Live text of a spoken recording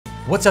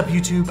What's up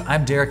YouTube?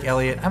 I'm Derek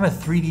Elliott. I'm a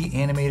 3D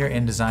animator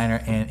and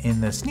designer, and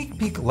in the sneak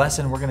peek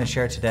lesson we're going to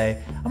share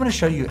today, I'm going to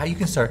show you how you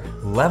can start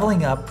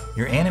leveling up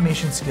your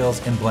animation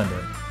skills in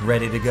Blender.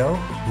 Ready to go?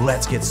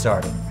 Let's get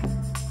started.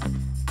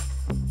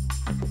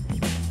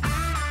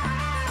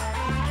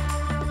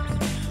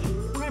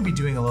 We're going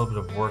to be doing a little bit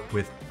of work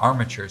with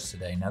armatures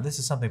today. Now this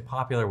is something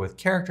popular with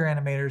character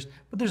animators,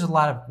 but there's a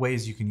lot of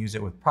ways you can use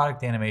it with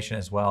product animation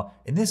as well.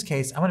 In this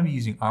case, I'm going to be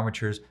using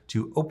armatures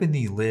to open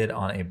the lid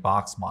on a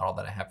box model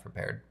that I have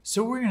prepared.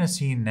 So we're going to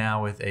see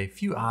now with a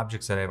few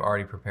objects that I've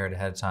already prepared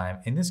ahead of time.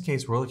 In this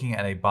case, we're looking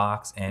at a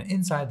box, and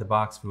inside the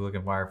box, if we look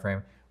at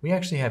wireframe, we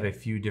actually have a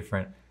few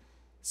different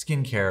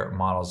skincare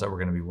models that we're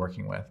going to be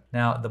working with.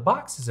 Now the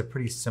box is a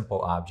pretty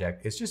simple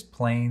object. It's just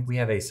plain. We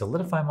have a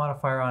solidify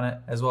modifier on it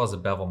as well as a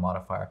bevel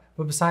modifier.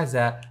 But besides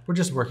that, we're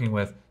just working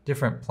with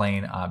different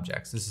plain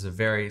objects. This is a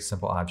very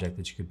simple object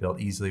that you could build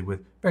easily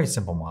with very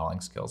simple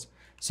modeling skills.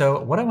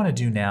 So what I want to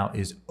do now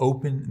is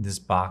open this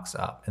box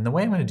up. And the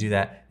way I'm going to do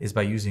that is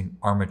by using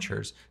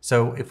armatures.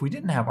 So if we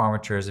didn't have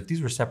armatures, if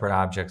these were separate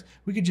objects,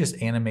 we could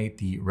just animate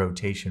the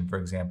rotation, for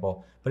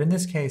example. But in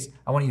this case,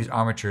 I want to use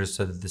armatures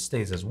so that this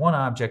stays as one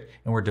object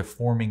and we're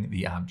deforming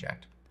the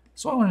object.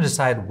 So I want to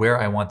decide where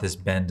I want this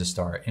bend to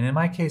start. And in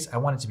my case, I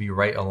want it to be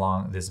right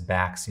along this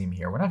back seam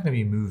here. We're not going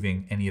to be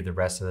moving any of the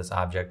rest of this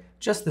object,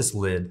 just this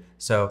lid.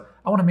 So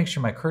I want to make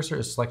sure my cursor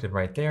is selected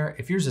right there.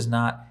 If yours is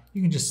not,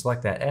 you can just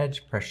select that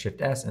edge, press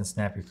Shift S and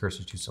snap your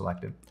cursor to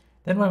selected.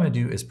 Then what I'm going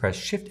to do is press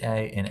Shift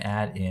A and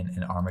add in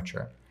an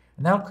armature.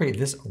 And that'll create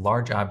this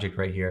large object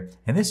right here.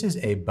 And this is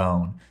a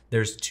bone.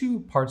 There's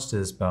two parts to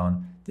this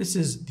bone. This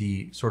is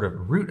the sort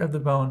of root of the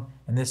bone,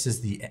 and this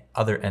is the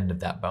other end of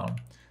that bone.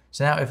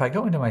 So now if I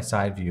go into my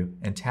side view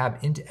and tab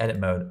into edit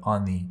mode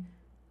on the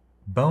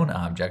bone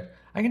object,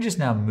 I can just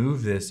now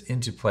move this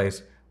into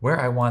place where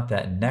I want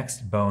that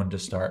next bone to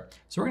start.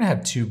 So we're gonna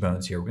have two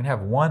bones here. We're gonna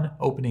have one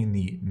opening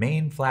the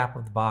main flap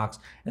of the box,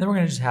 and then we're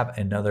gonna just have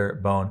another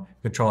bone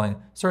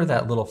controlling sort of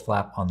that little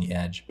flap on the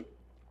edge.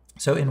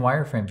 So in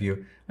wireframe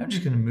view, I'm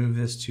just gonna move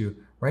this to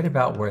right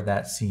about where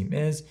that seam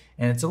is,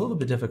 and it's a little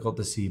bit difficult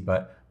to see,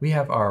 but we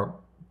have our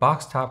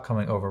box top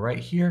coming over right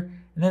here,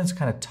 and then it's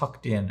kind of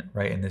tucked in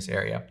right in this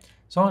area.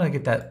 So I want to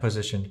get that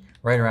positioned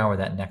right around where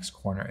that next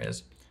corner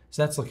is.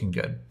 So that's looking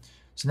good.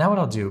 So now what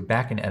I'll do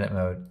back in edit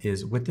mode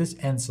is with this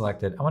end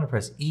selected, I want to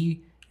press E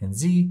and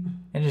Z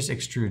and just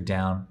extrude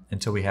down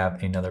until we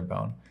have another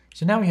bone.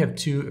 So now we have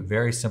two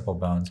very simple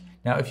bones.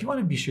 Now if you want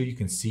to be sure you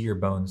can see your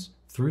bones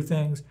through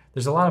things,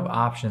 there's a lot of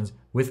options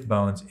with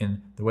bones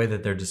in the way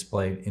that they're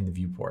displayed in the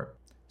viewport.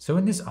 So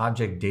in this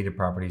Object Data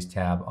Properties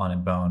tab on a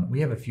bone,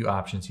 we have a few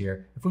options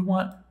here. If we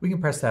want, we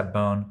can press that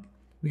bone.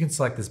 We can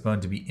select this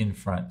bone to be in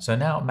front. So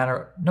now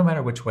no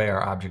matter which way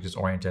our object is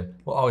oriented,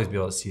 we'll always be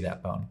able to see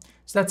that bone.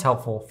 So that's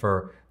helpful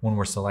for when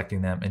we're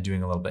selecting them and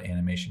doing a little bit of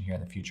animation here in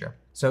the future.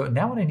 So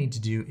now what I need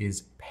to do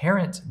is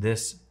parent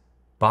this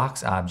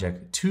box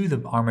object to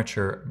the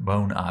armature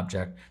bone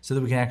object so that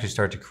we can actually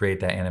start to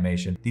create that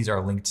animation. These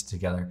are linked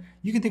together.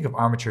 You can think of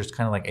armatures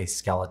kind of like a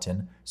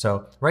skeleton.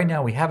 So right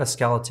now we have a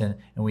skeleton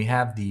and we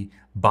have the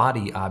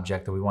body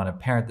object that we want to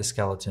parent the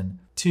skeleton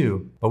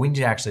to, but we need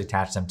to actually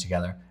attach them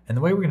together. And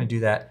the way we're going to do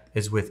that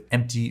is with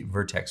empty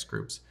vertex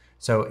groups.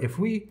 So if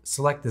we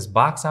select this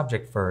box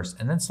object first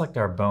and then select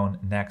our bone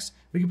next,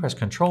 we can press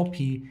Control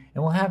P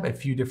and we'll have a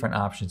few different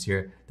options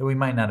here that we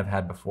might not have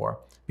had before.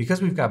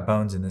 Because we've got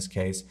bones in this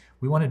case,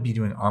 we want to be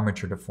doing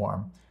armature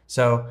deform.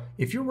 So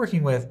if you're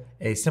working with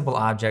a simple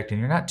object and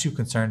you're not too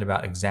concerned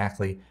about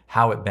exactly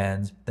how it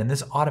bends, then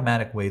this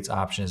automatic weights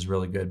option is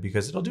really good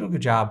because it'll do a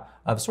good job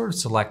of sort of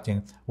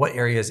selecting what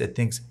areas it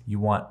thinks you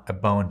want a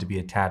bone to be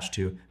attached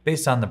to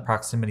based on the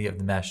proximity of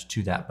the mesh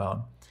to that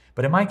bone.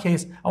 But in my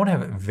case, I want to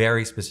have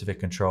very specific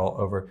control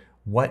over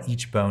what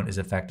each bone is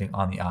affecting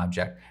on the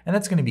object. And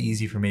that's going to be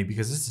easy for me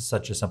because this is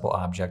such a simple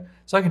object.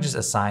 So I can just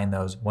assign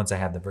those once I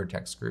have the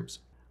vertex groups.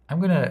 I'm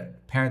going to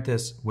parent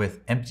this with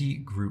empty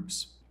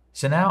groups.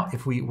 So now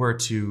if we were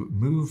to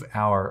move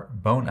our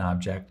bone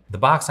object, the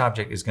box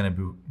object is going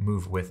to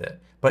move with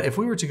it. But if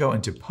we were to go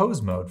into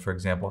pose mode, for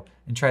example,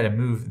 and try to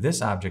move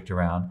this object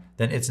around,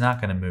 then it's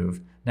not going to move.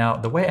 Now,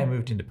 the way I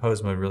moved into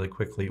pose mode really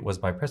quickly was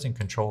by pressing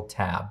Control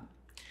Tab.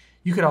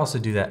 You could also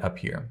do that up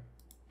here.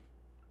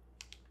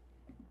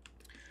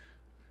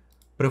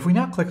 But if we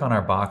now click on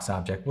our box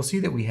object, we'll see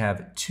that we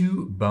have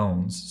two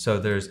bones. So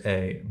there's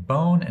a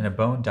bone and a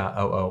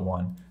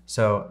bone.001.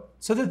 So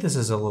that this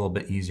is a little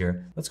bit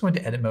easier, let's go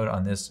into edit mode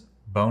on this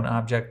bone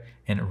object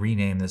and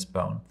rename this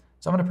bone.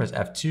 So I'm going to press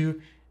F2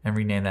 and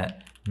rename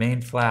that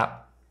main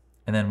flap.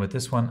 And then with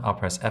this one, I'll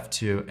press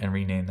F2 and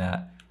rename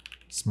that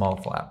small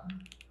flap.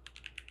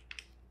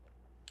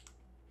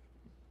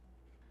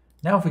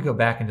 Now if we go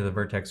back into the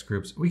vertex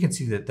groups, we can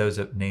see that those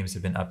names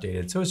have been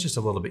updated, so it's just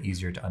a little bit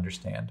easier to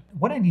understand.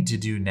 What I need to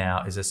do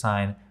now is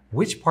assign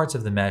which parts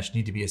of the mesh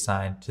need to be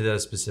assigned to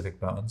those specific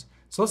bones.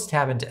 So let's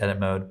tab into edit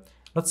mode.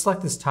 Let's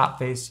select this top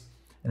face,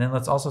 and then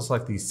let's also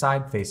select these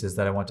side faces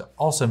that I want to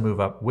also move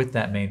up with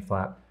that main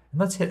flap,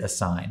 and let's hit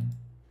assign.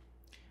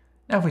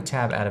 Now if we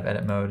tab out of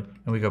edit mode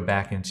and we go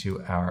back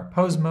into our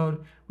pose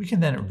mode, we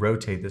can then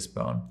rotate this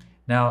bone.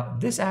 Now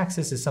this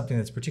axis is something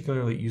that's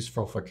particularly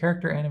useful for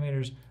character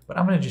animators, but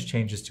I'm going to just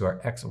change this to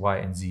our X, Y,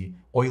 and Z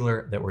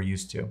Euler that we're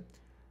used to.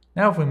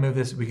 Now if we move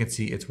this, we can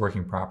see it's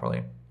working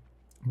properly.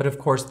 But of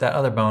course that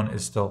other bone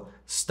is still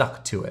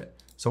stuck to it.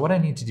 So what I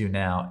need to do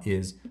now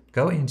is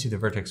go into the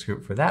vertex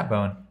group for that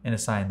bone and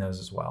assign those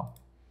as well.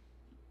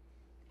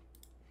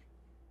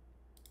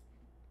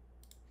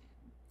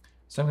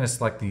 So I'm going to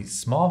select the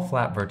small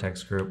flat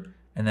vertex group,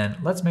 and then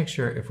let's make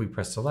sure if we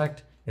press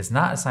select, it's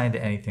not assigned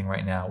to anything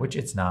right now, which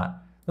it's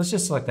not. Let's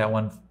just select that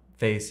one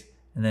face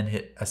and then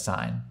hit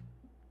assign.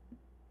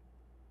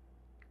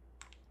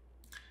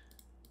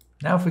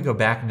 Now if we go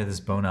back into this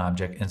bone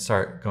object and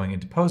start going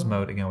into pose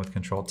mode again with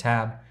Control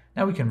Tab,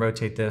 now we can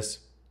rotate this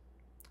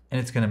and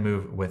it's going to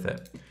move with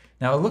it.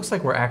 Now it looks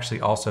like we're actually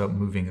also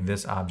moving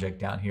this object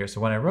down here. So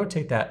when I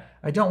rotate that,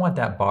 I don't want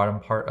that bottom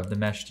part of the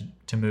mesh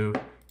to move.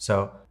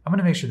 So I'm going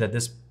to make sure that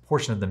this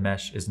portion of the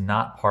mesh is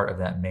not part of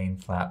that main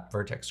flat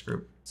vertex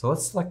group. So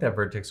let's select that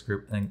vertex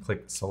group and then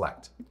click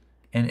select.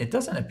 And it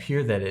doesn't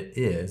appear that it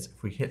is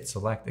if we hit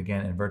select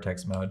again in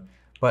vertex mode.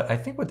 But I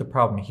think what the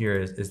problem here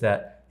is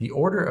that the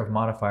order of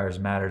modifiers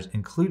matters,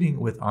 including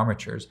with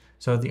armatures.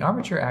 So the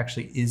armature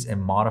actually is a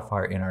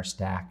modifier in our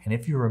stack. And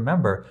if you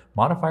remember,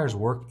 modifiers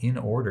work in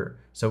order.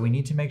 So we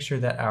need to make sure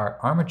that our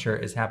armature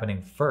is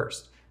happening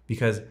first,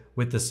 because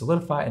with the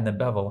solidify and the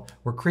bevel,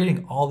 we're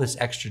creating all this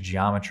extra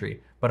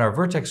geometry. But our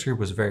vertex group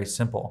was very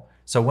simple.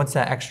 So once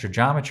that extra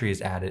geometry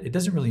is added, it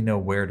doesn't really know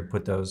where to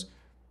put those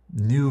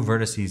new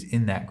vertices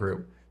in that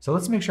group. So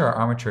let's make sure our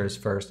armature is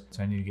first.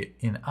 So I need to get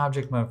in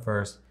object mode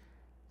first,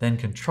 then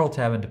Control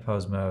Tab into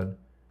pose mode.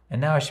 And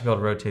now I should be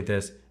able to rotate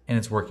this and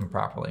it's working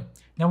properly.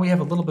 Now we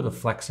have a little bit of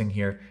flexing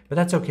here, but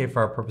that's okay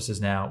for our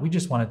purposes now. We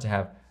just wanted to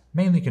have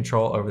mainly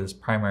control over this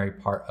primary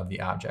part of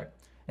the object.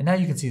 And now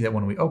you can see that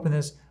when we open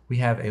this, we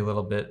have a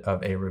little bit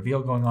of a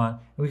reveal going on. And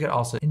we could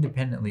also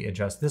independently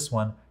adjust this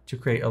one to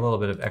create a little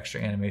bit of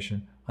extra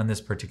animation on this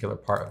particular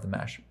part of the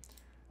mesh.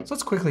 So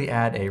let's quickly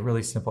add a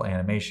really simple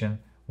animation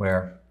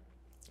where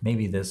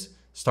maybe this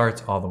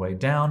starts all the way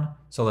down.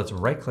 So let's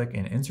right click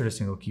and insert a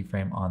single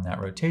keyframe on that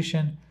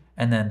rotation.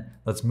 And then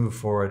let's move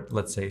forward,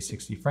 let's say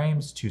 60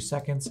 frames, 2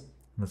 seconds.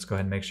 Let's go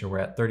ahead and make sure we're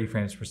at 30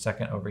 frames per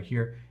second over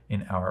here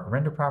in our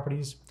render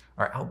properties,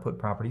 our output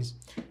properties.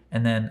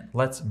 And then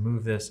let's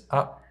move this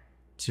up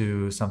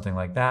to something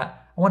like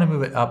that. I want to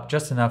move it up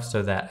just enough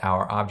so that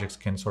our objects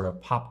can sort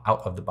of pop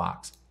out of the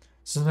box.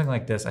 Something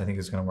like this I think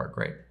is going to work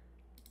great.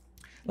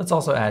 Let's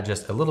also add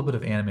just a little bit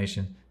of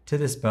animation to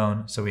this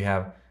bone so we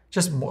have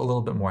just a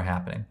little bit more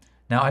happening.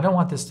 Now I don't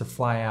want this to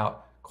fly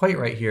out quite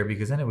right here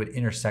because then it would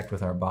intersect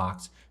with our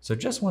box. So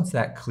just once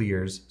that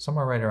clears,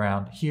 somewhere right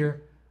around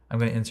here, I'm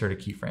going to insert a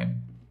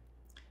keyframe.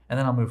 And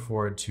then I'll move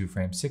forward to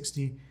frame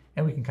 60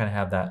 and we can kind of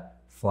have that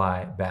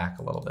fly back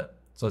a little bit.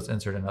 So let's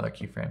insert another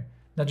keyframe.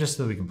 Now just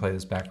so we can play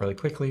this back really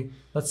quickly,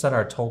 let's set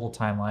our total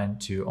timeline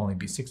to only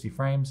be 60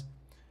 frames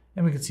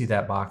and we can see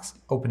that box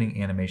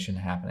opening animation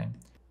happening.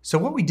 So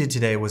what we did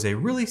today was a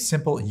really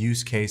simple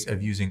use case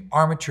of using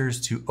armatures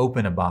to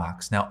open a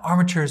box. Now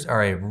armatures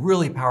are a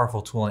really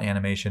powerful tool in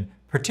animation,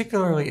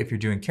 particularly if you're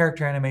doing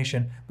character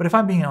animation, but if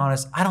I'm being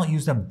honest, I don't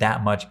use them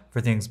that much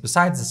for things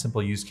besides the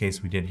simple use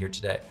case we did here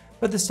today.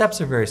 But the steps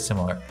are very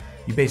similar.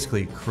 You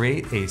basically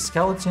create a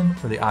skeleton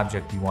for the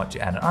object you want to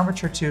add an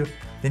armature to,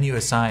 then you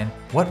assign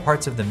what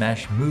parts of the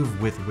mesh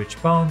move with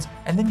which bones,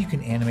 and then you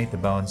can animate the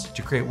bones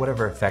to create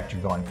whatever effect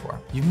you're going for.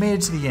 You've made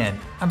it to the end.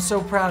 I'm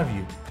so proud of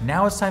you.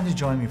 Now it's time to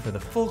join me for the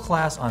full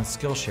class on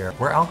Skillshare,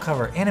 where I'll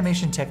cover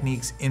animation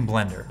techniques in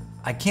Blender.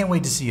 I can't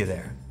wait to see you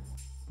there.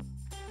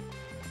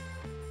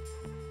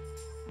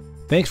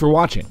 Thanks for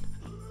watching.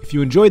 If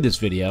you enjoyed this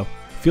video,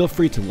 feel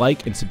free to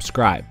like and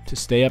subscribe to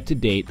stay up to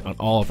date on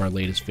all of our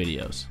latest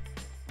videos.